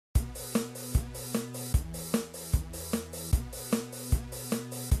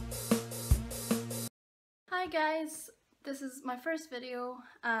guys, this is my first video,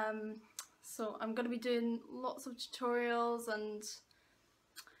 so I'm going to be doing lots of tutorials and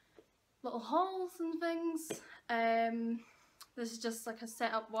little hauls and things. This is just like a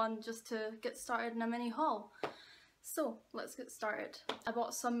setup one just to get started in a mini haul. So let's get started. I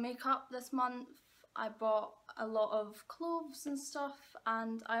bought some makeup this month, I bought a lot of clothes and stuff,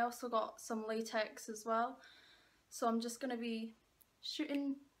 and I also got some latex as well. So I'm just going to be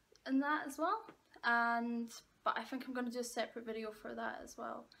shooting in that as well, but I think I'm going to do a separate video for that as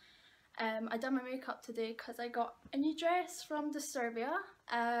well. I done my makeup today because I got a new dress from Disturbia,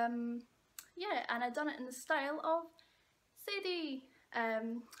 yeah, and I done it in the style of Sadie.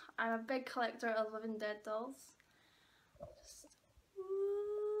 I'm a big collector of Living Dead dolls.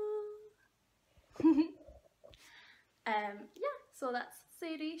 Yeah, so that's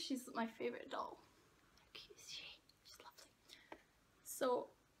Sadie. She's my favourite doll. How cute is she? She's lovely. So,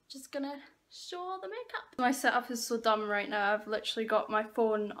 just gonna show all the makeup. My setup is so dumb right now. I've literally got my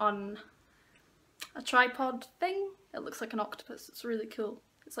phone on a tripod thing. It looks like an octopus. It's really cool.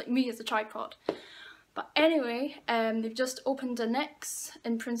 It's like me as a tripod. But anyway, they've just opened a NYX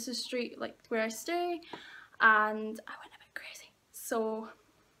in Princes Street, like where I stay, and I went a bit crazy. So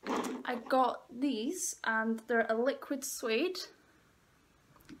I got these, and they're a liquid suede,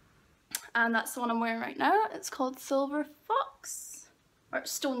 and that's the one I'm wearing right now. It's called Silver Fox, or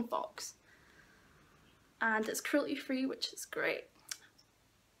Stone Fox, and it's cruelty free, which is great.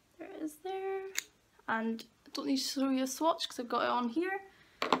 There it is there, and I don't need to show you a swatch because I've got it on here,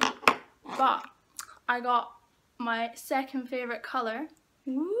 but I got my second favourite colour.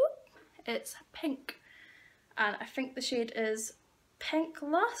 Whoop, it's pink, and I think the shade is Pink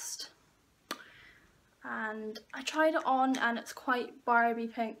Lust, and I tried it on and it's quite Barbie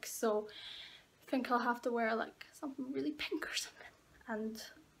pink, so I think I'll have to wear like something really pink or something and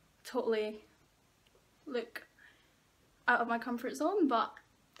totally look out of my comfort zone, but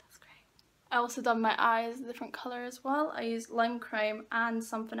that's great. I also done my eyes a different colour as well. I used Lime Crime and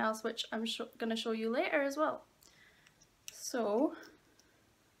something else which I'm going to show you later as well. So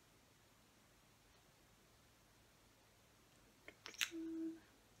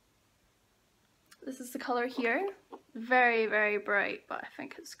this is the colour here. Very, very bright, but I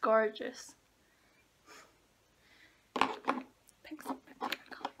think it's gorgeous. Pink's not my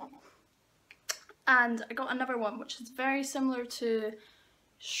favourite colour. And I got another one which is very similar to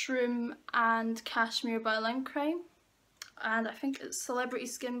Shroom and Cashmere by Lime Crime. And I think it's Celebrity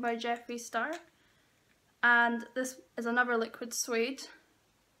Skin by Jeffree Star. And this is another liquid suede.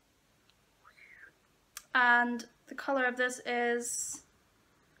 And the colour of this is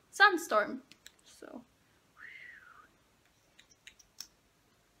Sandstorm. So,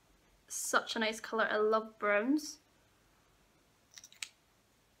 such a nice colour. I love browns.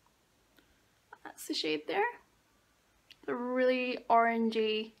 That's the shade there. The really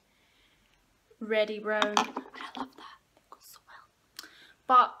orangey, reddy brown. I love that. It goes so well.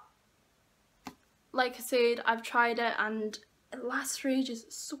 But like I said, I've tried it and it lasts for ages.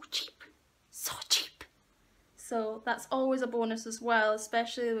 It's so cheap. So cheap. So that's always a bonus as well,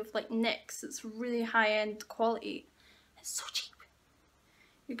 especially with like NYX. It's really high-end quality. It's so cheap.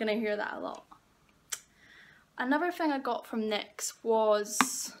 You're gonna hear that a lot. Another thing I got from NYX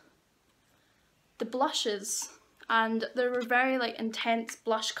was the blushes, and they were very like intense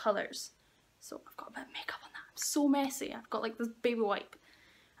blush colours. So I've got a bit of makeup on that. I'm so messy. I've got like this baby wipe,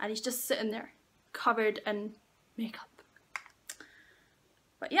 and he's just sitting there covered in makeup.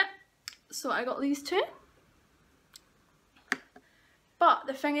 But yeah, so I got these two. But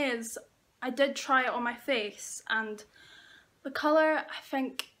the thing is, I did try it on my face, and the colour, I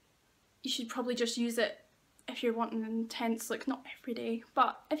think you should probably just use it if you're wanting an intense look, not every day,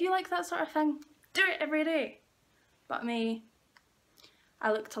 but if you like that sort of thing, do it every day. But me,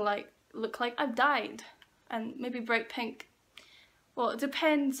 I look like I've died, and maybe bright pink. Well, it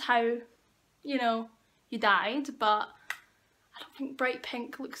depends how, you know, you died, but I don't think bright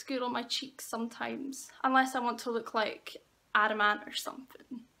pink looks good on my cheeks sometimes, unless I want to look like Adamant or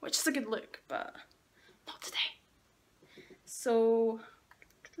something, which is a good look, but not today. So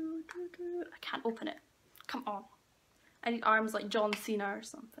I can't open it. Come on. I need arms like John Cena or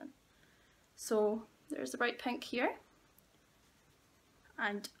something. So there's the bright pink here,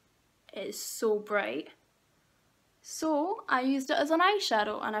 and it is so bright. So I used it as an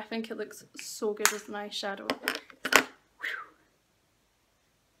eyeshadow, and I think it looks so good as an eyeshadow.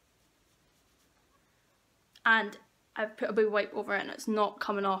 And I've put a big wipe over it and it's not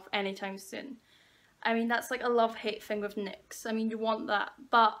coming off anytime soon. I mean, that's like a love-hate thing with NYX. I mean, you want that,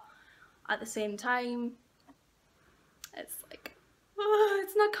 but at the same time, it's like, oh,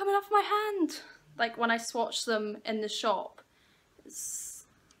 it's not coming off my hand. like when I swatch them in the shop,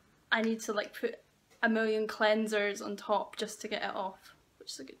 I need to like put a million cleansers on top just to get it off,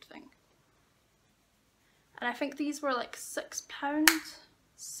 which is a good thing. And I think these were like £6,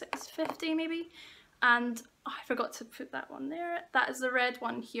 £6.50 maybe. And oh, I forgot to put that one there. That is the red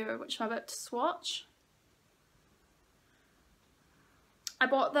one here, which I'm about to swatch. I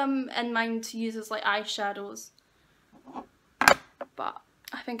bought them in mind to use as like eyeshadows, but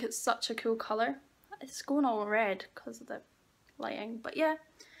I think it's such a cool colour. It's going all red because of the lighting, but yeah.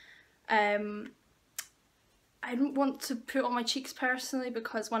 I didn't want to put on my cheeks personally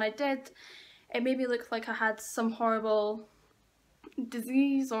because when I did, it made me look like I had some horrible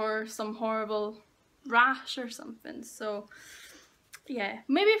disease or some horrible rash or something. So yeah,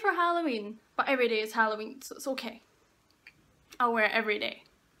 maybe for Halloween, but every day is Halloween, so it's okay. I'll wear it every day.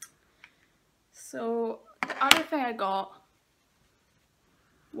 So the other thing I got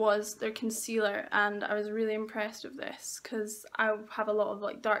was their concealer, and I was really impressed with this because I have a lot of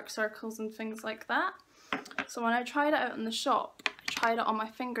like dark circles and things like that. So when I tried it out in the shop, I tried it on my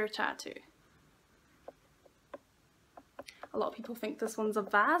finger tattoo. A lot of people think this one's a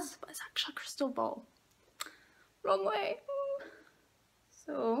vase, but it's actually a crystal ball. Wrong way.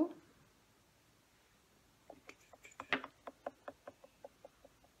 So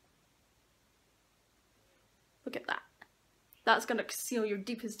look at that. That's gonna conceal your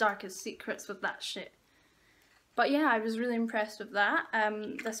deepest, darkest secrets with that shit. But yeah, I was really impressed with that.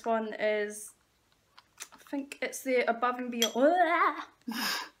 This one is, I think it's the Above and Beyond.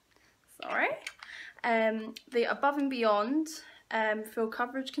 Sorry. The Above and Beyond Full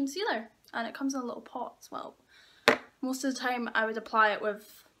Coverage Concealer, and it comes in a little pot as well. Most of the time I would apply it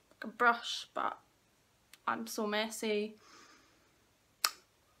with like a brush, but I'm so messy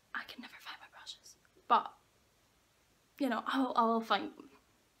I can never find my brushes. But you know, I'll find them.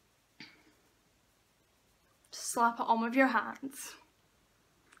 Just slap it on with your hands.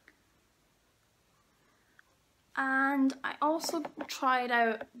 And I also tried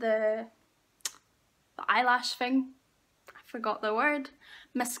out the eyelash thing. I forgot the word.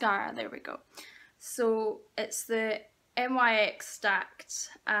 Mascara, there we go. So it's the NYX Stacked,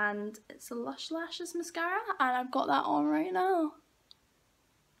 and it's a Lush Lashes mascara, and I've got that on right now.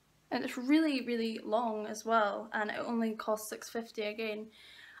 And it's really, really long as well, and it only costs £6.50 again.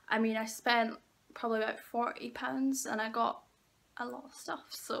 I mean, I spent probably about £40 and I got a lot of stuff,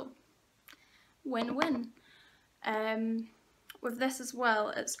 so win-win. With this as well,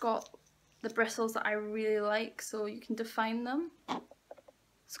 it's got the bristles that I really like, so you can define them.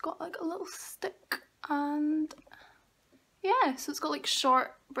 It's got like a little stick, and yeah, so it's got like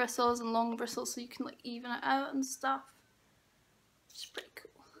short bristles and long bristles, so you can like even it out and stuff. It's pretty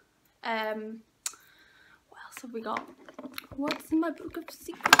cool. What else have we got? What's in my book of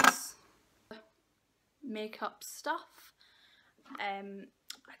secrets? Makeup stuff. I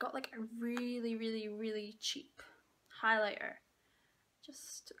got like a really, really, really cheap highlighter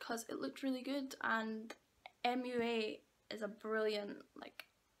just because it looked really good, and MUA is a brilliant, like,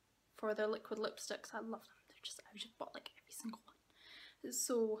 for their liquid lipsticks. I love them. I just bought like every single one. It's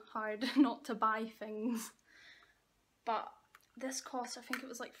so hard not to buy things, but this cost, I think it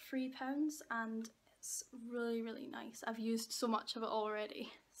was like £3, and it's really, really nice. I've used so much of it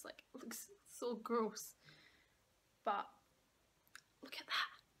already. It's like, it looks so gross, but look at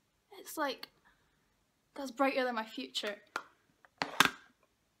that. It's like, that's brighter than my future.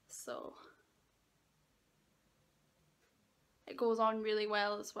 So it goes on really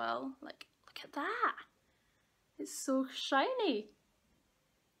well as well. Like, look at that. It's so shiny.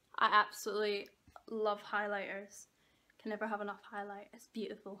 I absolutely love highlighters. Can never have enough highlight. It's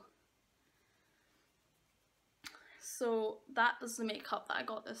beautiful. So that was the makeup that I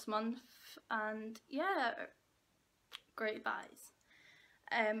got this month, and yeah, great buys.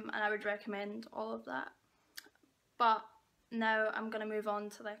 And I would recommend all of that. But now I'm gonna move on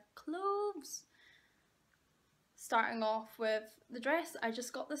to the clothes. Starting off with the dress I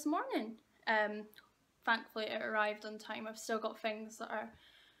just got this morning. Thankfully it arrived on time. I've still got things that are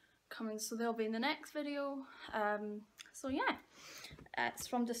coming, so they'll be in the next video. So yeah, it's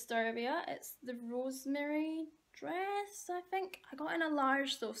from Disturbia. It's the Rosemary dress, I think. I got in a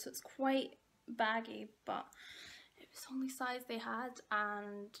large though, so it's quite baggy, but it was the only size they had,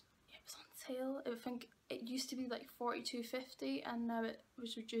 and it was on sale. I think it used to be like $42.50, and now it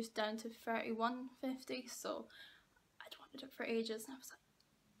was reduced down to $31.50, so I'd wanted it for ages, and I was like,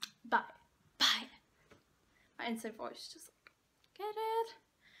 buy it. My inside voice just like, get it.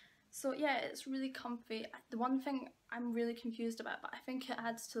 So yeah, it's really comfy. The one thing I'm really confused about, but I think it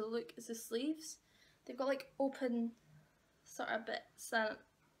adds to the look, is the sleeves. They've got like open sort of bits, and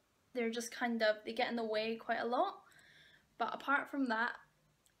they're just kind of, they get in the way quite a lot. But apart from that,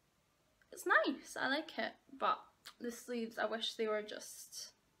 it's nice, I like it. But the sleeves, I wish they were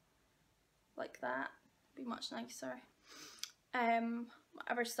just like that, it'd be much nicer.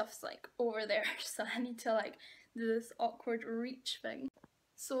 Whatever stuff's like over there, so I need to like do this awkward reach thing.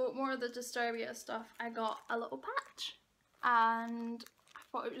 So more of the Disturbia stuff, I got a little patch and I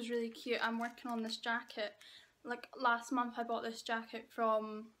thought it was really cute. I'm working on this jacket. Like last month I bought this jacket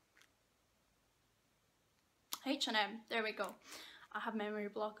from H&M, there we go. I have memory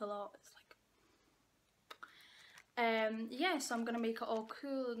block a lot, it's like yeah, so I'm gonna make it all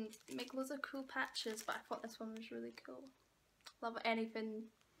cool and make loads of cool patches, but I thought this one was really cool. Love anything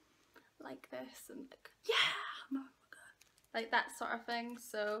like this and like, yeah, oh my god, like that sort of thing.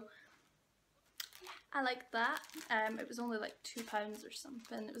 So yeah, I like that. It was only like £2 or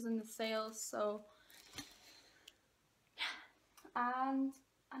something, it was in the sale, so yeah. And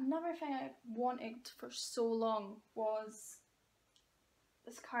another thing I wanted for so long was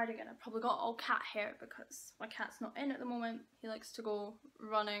this cardigan. I probably got all cat hair because my cat's not in at the moment. He likes to go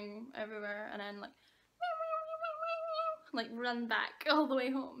running everywhere and then like run back all the way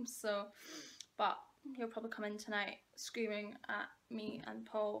home. So, but he'll probably come in tonight screaming at me and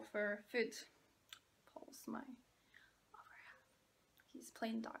Paul for food. Paul's my other half. He's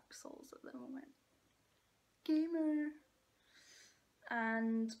playing Dark Souls at the moment. Gamer.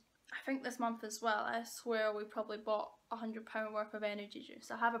 And I think this month as well, I swear we probably bought £100 worth of energy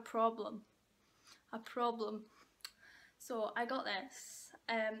juice. I have a problem. So I got this.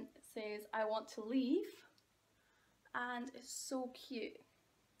 It says I want to leave, and it's so cute.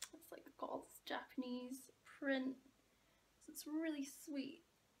 It's like got all this Japanese print. So it's really sweet.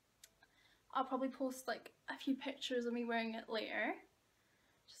 I'll probably post like a few pictures of me wearing it later,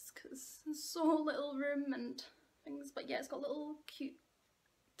 just because there's so little room and things. But yeah, it's got little cute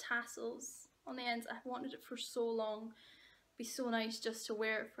tassels on the ends. I've wanted it for so long. It'd be so nice just to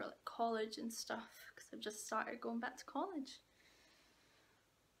wear it for like college and stuff, because I've just started going back to college,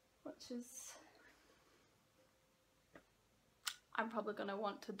 which is, I'm probably gonna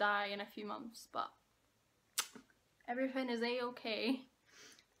want to die in a few months, but everything is a-okay.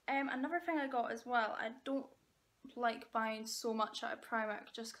 Another thing I got as well, I don't like buying so much out of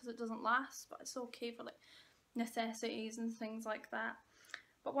Primark just because it doesn't last, but it's okay for like necessities and things like that.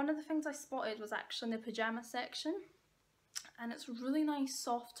 But one of the things I spotted was actually in the pyjama section, and it's a really nice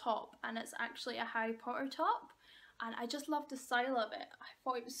soft top, and it's actually a Harry Potter top, and I just love the style of it. I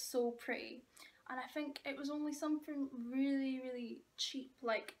thought it was so pretty, and I think it was only something really cheap,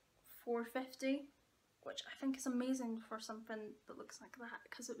 like £4.50, which I think is amazing for something that looks like that,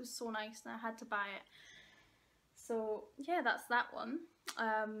 because it was so nice and I had to buy it. So yeah, that's that one.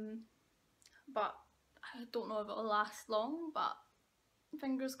 But I don't know if it'll last long, but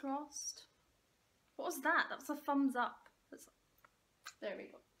fingers crossed. What was that? That was a thumbs up. There we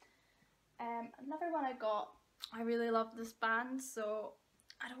go. Another one I got, I really love this band, so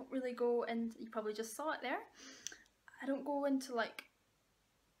I don't really go into, you probably just saw it there, I don't go into like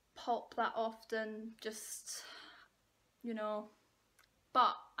pulp that often, just, you know,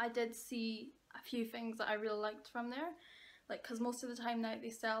 but I did see a few things that I really liked from there, like, because most of the time now they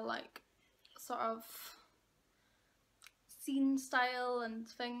sell like sort of scene style and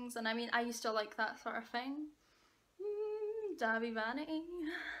things, and I mean I used to like that sort of thing. Dabby Vanity.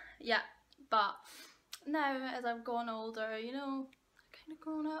 Yeah, but now as I've gone older, you know, I've kind of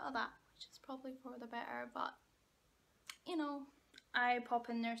grown out of that, which is probably for the better, but you know, I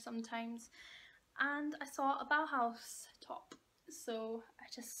pop in there sometimes, and I saw a Bauhaus top, so I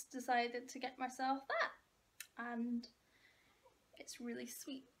just decided to get myself that, and it's really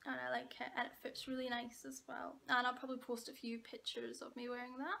sweet and I like it, and it fits really nice as well, and I'll probably post a few pictures of me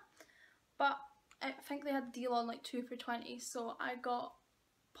wearing that. But I think they had a deal on like 2 for $20, so I got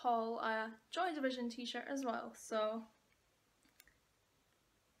Paul a Joy Division t-shirt as well, so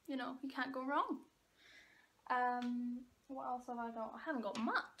you know, you can't go wrong. What else have I got? I haven't got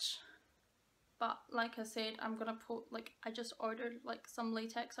much, but like I said, I'm gonna put, like, I just ordered like some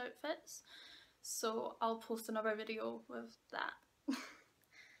latex outfits, so I'll post another video with that.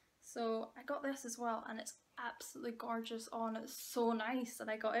 So I got this as well, and it's absolutely gorgeous on. It's so nice,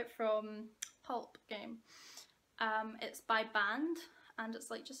 and I got it from Pulp Game. It's by Band, and it's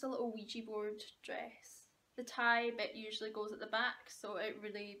like just a little Ouija board dress. The tie bit usually goes at the back, so it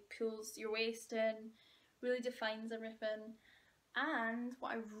really pulls your waist in, really defines everything. And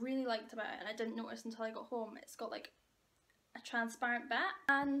what I really liked about it, and I didn't notice until I got home, it's got like a transparent back.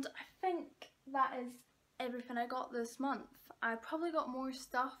 And I think that is everything I got this month. I probably got more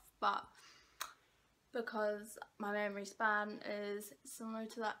stuff, but because my memory span is similar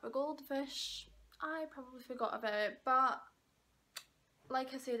to that of a goldfish. I probably forgot about it, but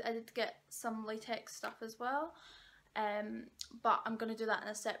like I said, I did get some latex stuff as well, but I'm going to do that in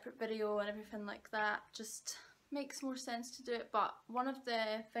a separate video and everything like that. Just makes more sense to do it. But one of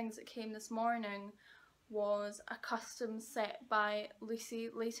the things that came this morning was a custom set by Lucy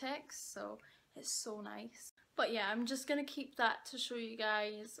Latex, so it's so nice. But yeah, I'm just going to keep that to show you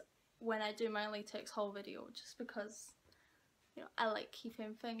guys when I do my latex haul video, just because, you know, I like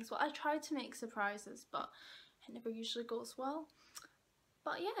keeping things. Well, I try to make surprises, but it never usually goes well.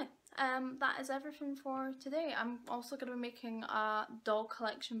 But yeah, that is everything for today. I'm also going to be making a doll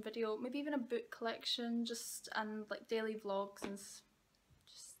collection video, maybe even a book collection, just and like daily vlogs and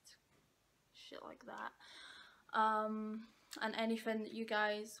just shit like that. And anything that you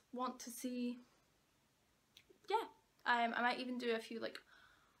guys want to see. Yeah, I might even do a few like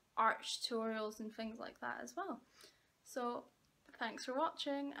art tutorials and things like that as well. So thanks for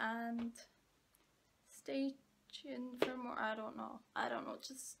watching and stay tuned for more. I don't know,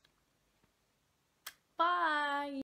 just bye.